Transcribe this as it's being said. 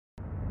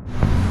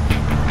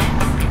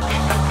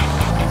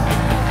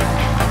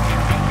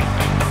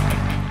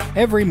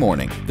Every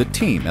morning, the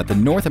team at the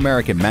North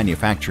American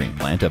manufacturing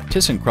plant of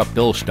ThyssenKrupp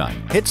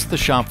Bilstein hits the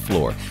shop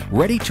floor,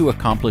 ready to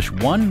accomplish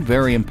one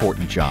very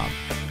important job.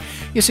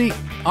 You see,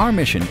 our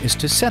mission is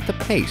to set the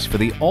pace for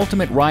the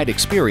ultimate ride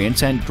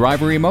experience and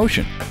driver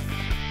emotion.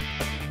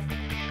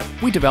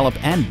 We develop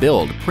and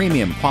build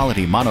premium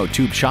quality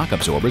monotube shock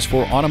absorbers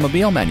for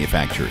automobile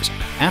manufacturers,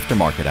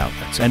 aftermarket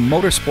outlets, and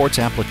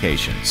motorsports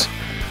applications.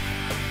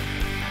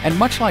 And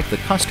much like the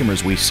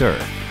customers we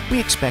serve, we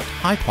expect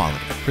high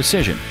quality,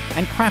 precision,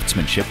 and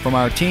craftsmanship from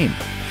our team.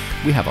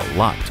 We have a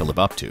lot to live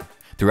up to.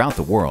 Throughout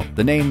the world,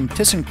 the name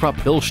ThyssenKrupp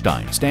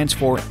Bilstein stands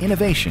for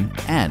innovation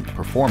and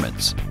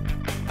performance.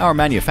 Our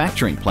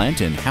manufacturing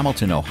plant in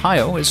Hamilton,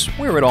 Ohio is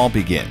where it all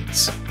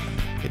begins.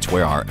 It's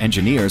where our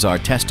engineers are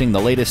testing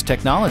the latest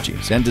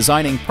technologies and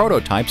designing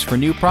prototypes for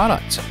new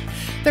products.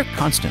 They're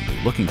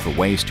constantly looking for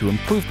ways to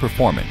improve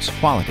performance,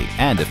 quality,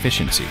 and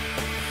efficiency.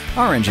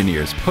 Our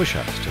engineers push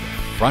us to the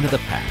front of the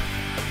pack.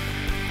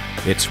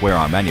 It's where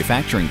our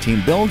manufacturing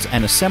team builds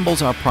and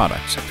assembles our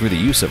products through the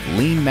use of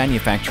lean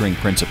manufacturing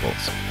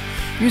principles.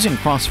 Using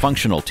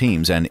cross-functional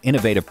teams and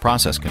innovative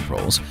process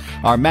controls,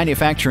 our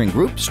manufacturing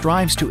group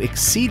strives to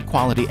exceed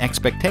quality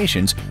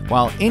expectations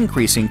while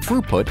increasing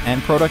throughput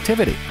and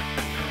productivity.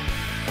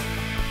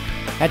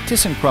 At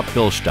ThyssenKrupp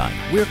Bilstein,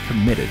 we're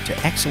committed to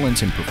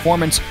excellence in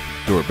performance,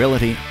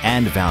 durability,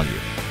 and value.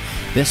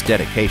 This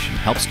dedication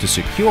helps to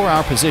secure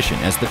our position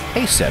as the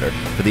pace setter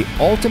for the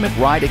ultimate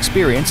ride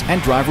experience and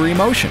driver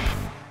emotion.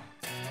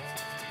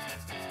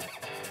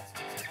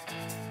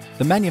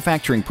 The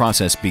manufacturing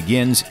process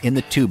begins in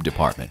the tube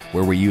department,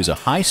 where we use a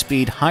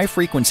high-speed,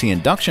 high-frequency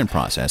induction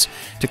process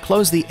to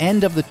close the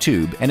end of the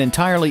tube and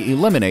entirely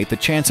eliminate the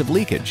chance of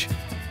leakage.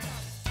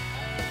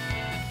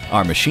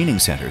 Our machining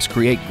centers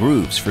create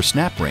grooves for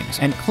snap rings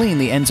and clean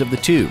the ends of the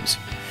tubes.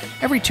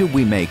 Every tube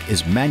we make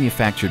is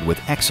manufactured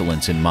with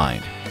excellence in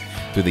mind.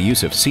 Through the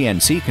use of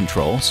CNC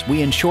controls,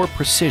 we ensure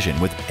precision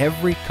with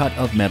every cut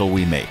of metal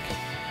we make.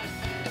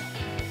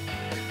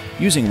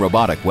 Using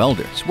robotic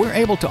welders, we're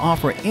able to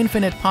offer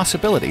infinite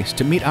possibilities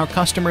to meet our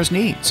customers'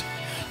 needs.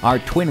 Our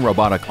twin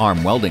robotic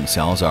arm welding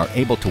cells are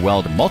able to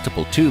weld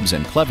multiple tubes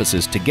and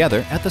clevises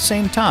together at the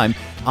same time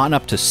on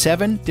up to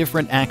 7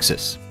 different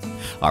axes.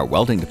 Our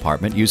welding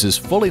department uses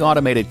fully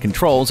automated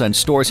controls and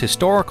stores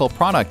historical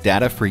product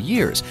data for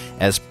years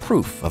as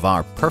proof of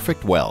our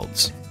perfect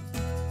welds.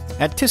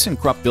 At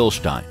ThyssenKrupp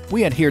Bilstein,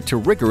 we adhere to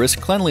rigorous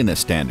cleanliness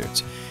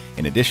standards.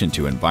 In addition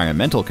to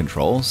environmental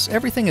controls,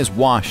 everything is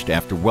washed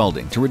after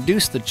welding to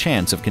reduce the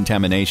chance of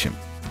contamination.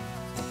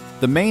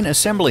 The main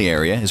assembly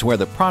area is where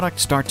the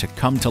products start to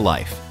come to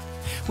life.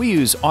 We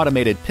use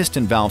automated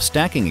piston valve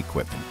stacking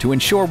equipment to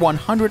ensure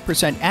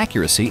 100%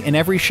 accuracy in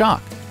every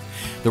shock.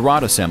 The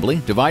rod assembly,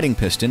 dividing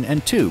piston,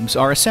 and tubes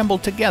are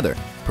assembled together,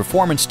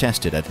 performance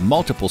tested at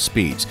multiple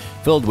speeds,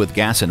 filled with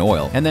gas and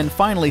oil, and then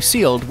finally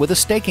sealed with a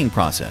staking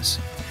process.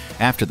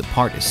 After the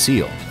part is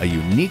sealed, a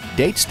unique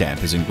date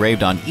stamp is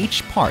engraved on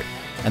each part,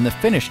 and the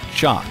finished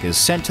shock is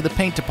sent to the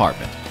paint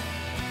department.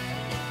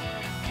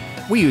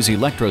 We use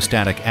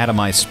electrostatic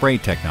atomized spray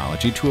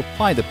technology to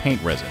apply the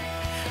paint resin.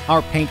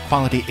 Our paint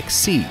quality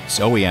exceeds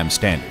OEM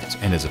standards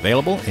and is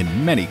available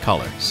in many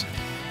colors.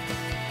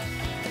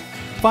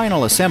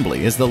 Final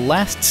assembly is the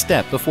last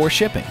step before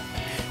shipping.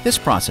 This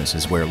process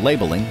is where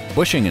labeling,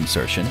 bushing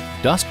insertion,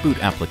 dust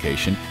boot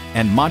application,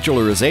 and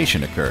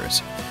modularization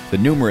occurs. The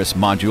numerous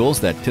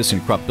modules that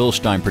ThyssenKrupp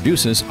Bilstein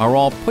produces are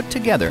all put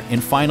together in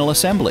final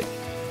assembly.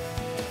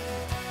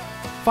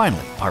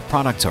 Finally, our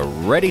products are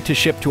ready to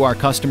ship to our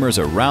customers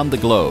around the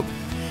globe.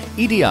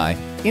 EDI,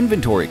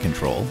 inventory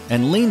control,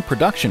 and lean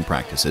production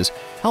practices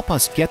help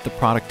us get the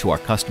product to our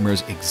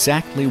customers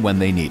exactly when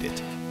they need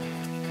it.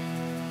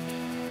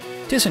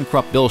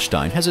 ThyssenKrupp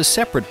Bilstein has a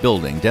separate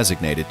building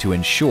designated to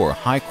ensure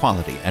high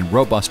quality and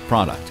robust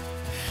product.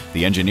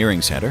 The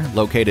engineering center,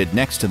 located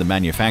next to the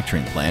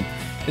manufacturing plant,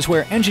 is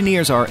where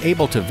engineers are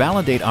able to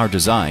validate our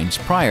designs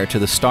prior to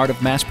the start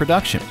of mass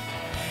production.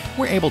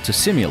 We're able to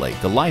simulate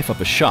the life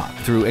of a shock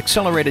through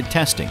accelerated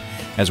testing,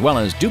 as well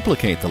as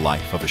duplicate the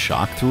life of a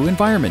shock through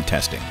environment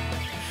testing.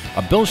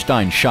 A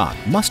Bilstein shock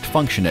must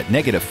function at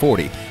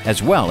 -40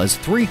 as well as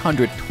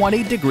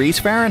 320 degrees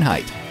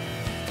Fahrenheit.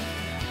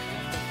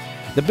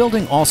 The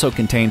building also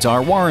contains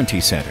our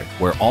warranty center,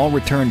 where all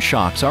returned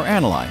shocks are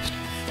analyzed.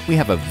 We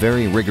have a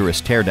very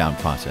rigorous teardown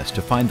process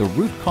to find the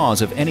root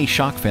cause of any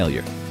shock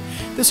failure.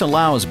 This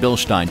allows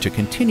Bilstein to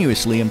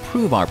continuously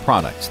improve our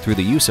products through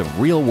the use of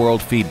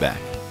real-world feedback.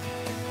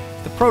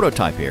 The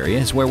prototype area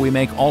is where we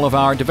make all of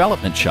our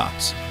development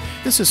shocks.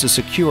 This is a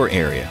secure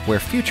area where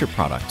future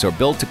products are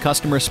built to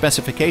customer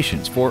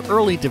specifications for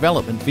early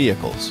development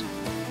vehicles.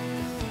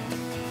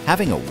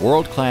 Having a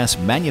world-class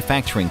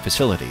manufacturing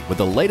facility with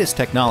the latest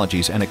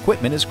technologies and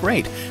equipment is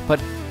great,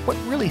 but what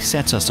really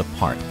sets us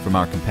apart from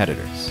our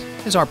competitors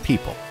is our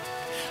people.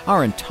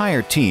 Our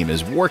entire team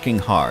is working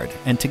hard,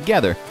 and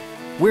together,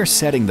 we're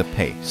setting the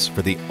pace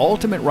for the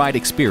ultimate ride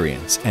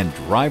experience and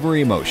driver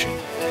emotion.